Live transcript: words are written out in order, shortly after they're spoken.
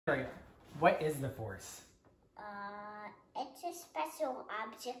What is the Force? It's a special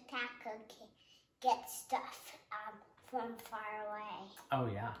object that could get stuff from far away. Oh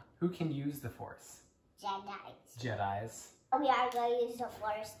yeah. Who can use the Force? Jedis. We are going to use the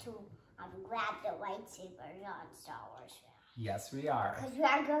Force to grab the lightsabers on Star Wars. Yes, we are. Because we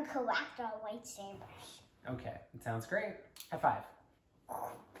are going to collect our lightsabers. Okay, it sounds great. High five.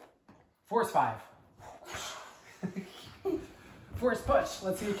 Force 5. Force push.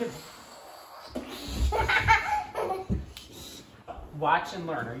 Let's see you can. Watch and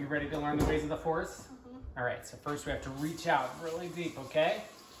learn. Are you ready to learn the ways of the Force? All right, so first we have to reach out really deep, okay?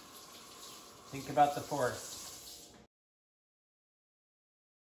 Think about the Force.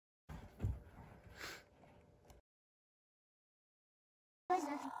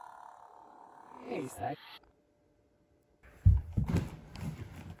 Hey, Zach.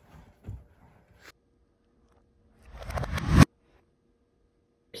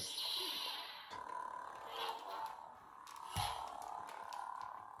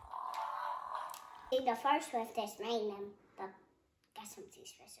 The first was this magnum, but got something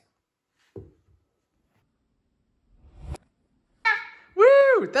special.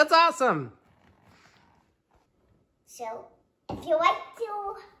 Woo! That's awesome! So, if you like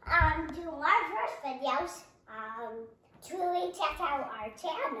to do more first videos, truly check out our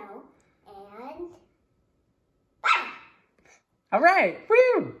channel, and bye! All right,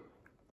 woo!